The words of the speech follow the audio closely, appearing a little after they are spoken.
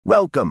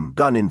Welcome,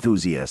 gun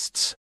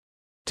enthusiasts!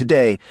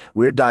 Today,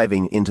 we're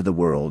diving into the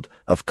world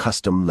of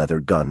custom leather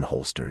gun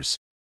holsters.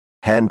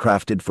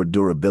 Handcrafted for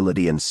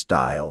durability and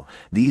style,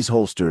 these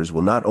holsters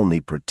will not only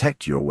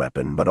protect your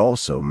weapon but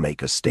also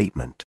make a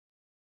statement.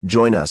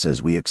 Join us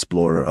as we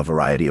explore a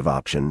variety of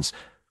options,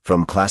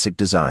 from classic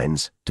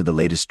designs to the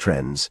latest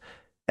trends,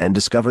 and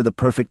discover the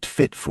perfect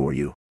fit for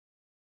you.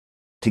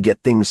 To get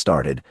things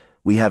started,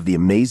 we have the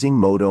amazing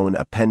Modone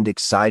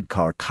Appendix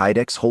Sidecar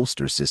Kydex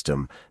holster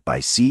system by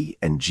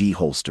C&G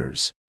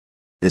Holsters.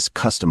 This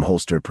custom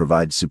holster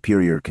provides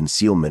superior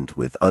concealment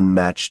with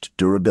unmatched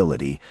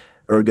durability,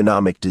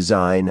 ergonomic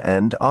design,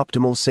 and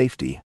optimal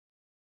safety.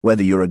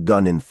 Whether you're a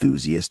gun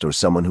enthusiast or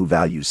someone who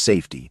values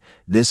safety,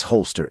 this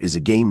holster is a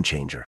game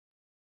changer.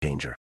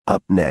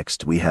 Up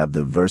next, we have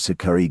the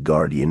Versacari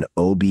Guardian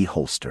OB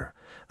holster,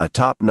 a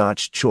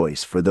top-notch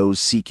choice for those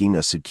seeking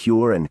a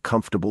secure and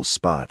comfortable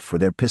spot for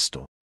their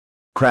pistol.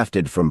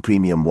 Crafted from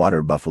premium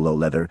water buffalo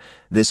leather,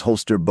 this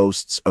holster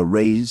boasts a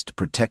raised,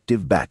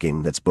 protective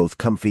backing that's both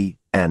comfy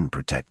and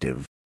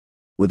protective.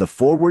 With a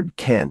forward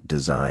cant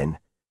design,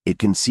 it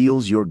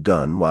conceals your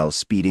gun while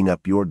speeding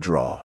up your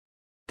draw.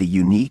 The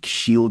unique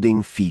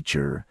shielding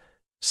feature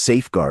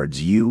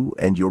safeguards you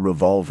and your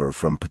revolver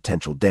from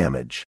potential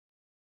damage.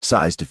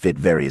 Sized to fit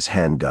various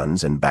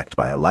handguns and backed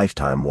by a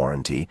lifetime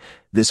warranty,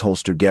 this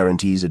holster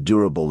guarantees a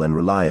durable and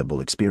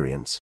reliable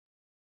experience.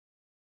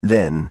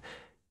 Then,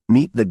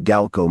 meet the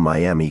Galco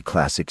Miami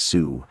Classic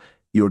Sioux,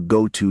 your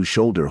go-to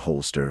shoulder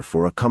holster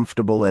for a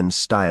comfortable and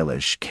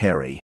stylish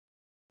carry.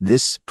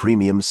 This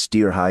premium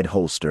steer-hide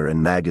holster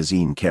and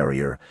magazine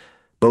carrier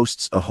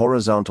boasts a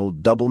horizontal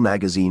double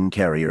magazine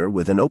carrier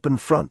with an open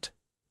front,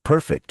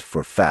 perfect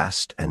for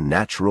fast and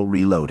natural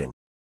reloading.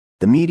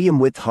 The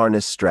medium-width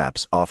harness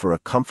straps offer a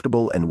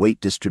comfortable and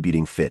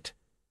weight-distributing fit,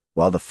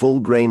 while the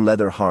full-grain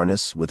leather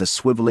harness with a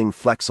swiveling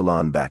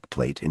Flexilon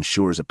backplate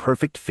ensures a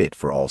perfect fit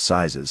for all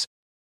sizes.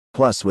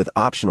 Plus, with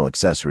optional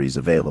accessories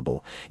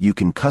available, you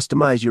can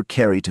customize your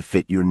carry to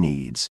fit your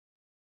needs.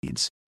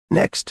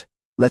 Next,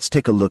 let's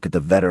take a look at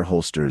the Vetter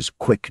Holsters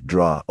Quick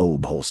Draw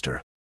OB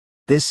holster.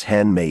 This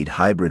handmade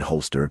hybrid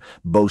holster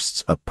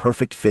boasts a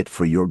perfect fit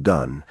for your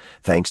gun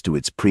thanks to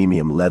its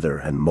premium leather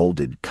and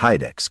molded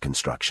Kydex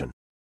construction.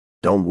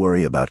 Don't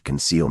worry about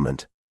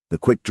concealment. The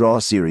Quick Draw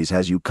series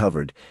has you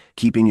covered,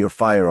 keeping your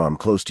firearm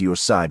close to your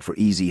side for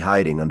easy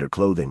hiding under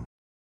clothing.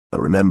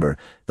 But remember,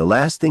 the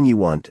last thing you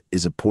want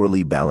is a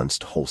poorly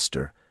balanced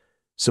holster,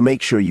 so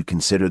make sure you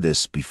consider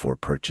this before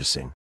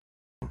purchasing.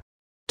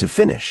 To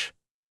finish,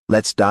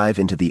 let's dive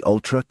into the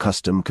Ultra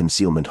Custom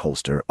Concealment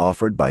Holster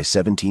offered by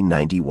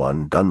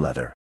 1791 Gun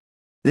Leather.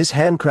 This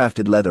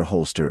handcrafted leather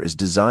holster is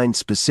designed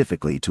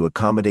specifically to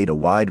accommodate a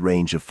wide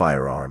range of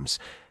firearms,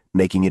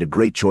 making it a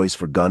great choice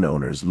for gun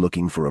owners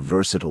looking for a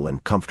versatile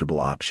and comfortable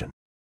option.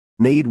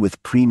 Made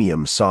with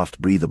premium soft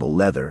breathable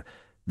leather,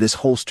 this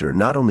holster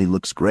not only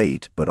looks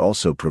great, but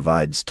also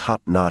provides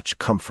top-notch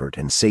comfort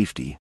and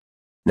safety.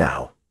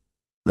 Now,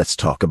 let's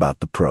talk about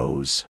the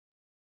pros.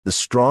 The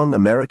strong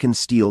American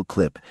steel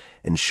clip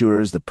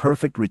ensures the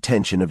perfect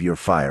retention of your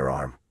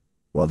firearm,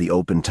 while the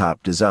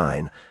open-top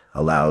design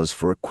allows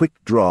for a quick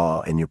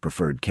draw in your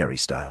preferred carry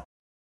style.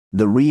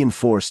 The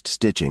reinforced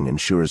stitching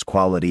ensures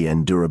quality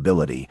and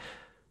durability,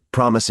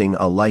 promising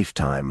a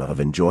lifetime of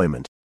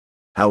enjoyment.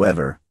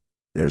 However,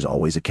 there's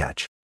always a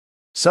catch.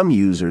 Some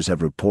users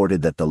have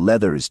reported that the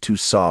leather is too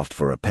soft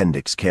for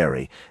appendix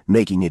carry,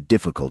 making it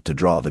difficult to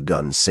draw the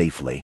gun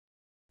safely.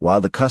 While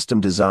the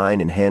custom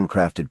design and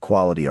handcrafted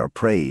quality are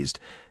praised,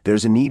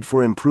 there's a need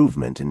for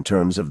improvement in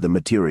terms of the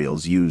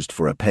materials used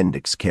for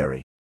appendix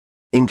carry.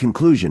 In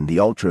conclusion, the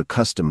Ultra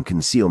Custom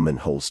Concealment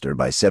Holster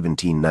by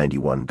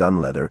 1791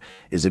 Gun Leather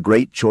is a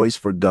great choice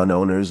for gun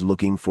owners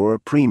looking for a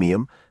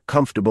premium,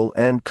 comfortable,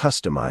 and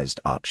customized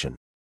option.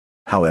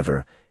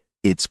 However,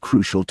 it's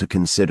crucial to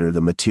consider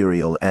the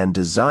material and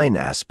design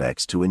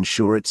aspects to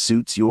ensure it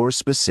suits your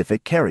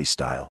specific carry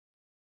style.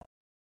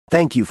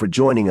 Thank you for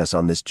joining us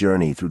on this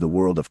journey through the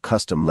world of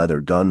custom leather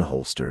gun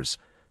holsters.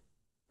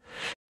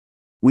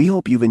 We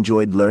hope you've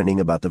enjoyed learning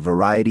about the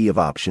variety of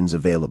options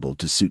available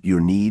to suit your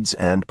needs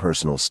and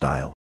personal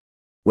style.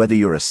 Whether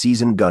you're a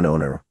seasoned gun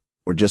owner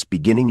or just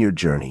beginning your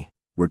journey,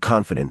 we're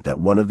confident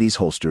that one of these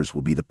holsters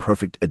will be the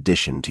perfect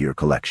addition to your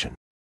collection.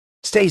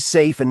 Stay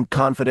safe and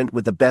confident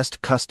with the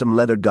best custom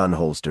leather gun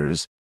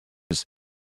holsters.